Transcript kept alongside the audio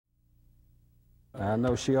I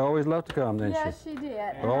know she always loved to come, didn't she? Yes, she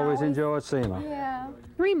did. Always enjoyed seeing her. Yeah.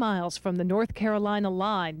 3 miles from the North Carolina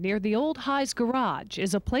line, near the old High's Garage,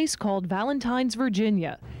 is a place called Valentines,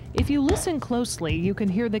 Virginia. If you listen closely, you can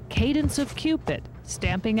hear the cadence of Cupid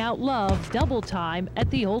stamping out love double time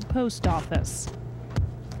at the old post office.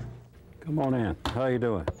 Come on in. How you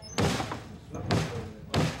doing?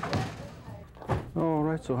 All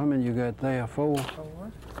right, so how many you got there? 4?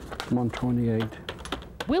 128.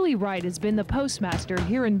 Willie Wright has been the postmaster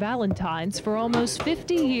here in Valentines for almost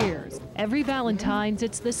 50 years. Every Valentine's,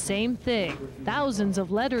 it's the same thing. Thousands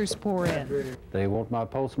of letters pour in. They want my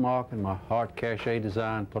postmark and my heart cachet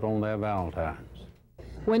design put on their Valentines.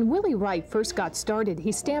 When Willie Wright first got started,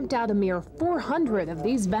 he stamped out a mere 400 of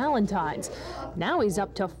these Valentines. Now he's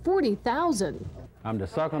up to 40,000. I'm the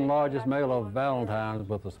second largest mailer of Valentines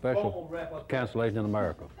with a special cancellation in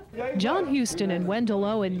America. John Houston and Wendell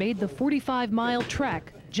Owen made the 45-mile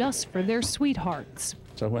trek just for their sweethearts.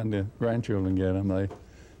 So when the grandchildren get them, they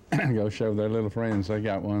go show their little friends they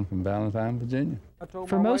got one from Valentine, Virginia.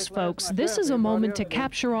 For most folks, this is a moment to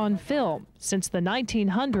capture on film. Since the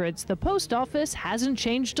 1900s, the post office hasn't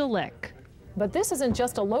changed a lick. But this isn't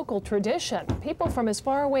just a local tradition. People from as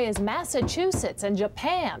far away as Massachusetts and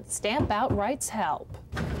Japan stamp out Wright's help.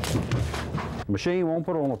 The machine won't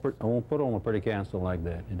put on a pretty cancel like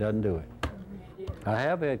that. It doesn't do it. I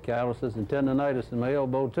have had calluses and tendonitis in my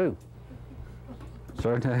elbow too.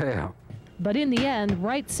 Certainly have. But in the end,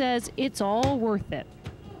 Wright says it's all worth it.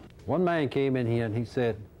 One man came in here and he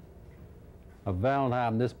said, a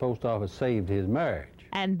Valentine, this post office saved his marriage.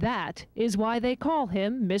 And that is why they call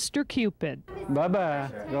him Mr. Cupid. Bye-bye.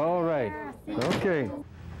 All right. Okay.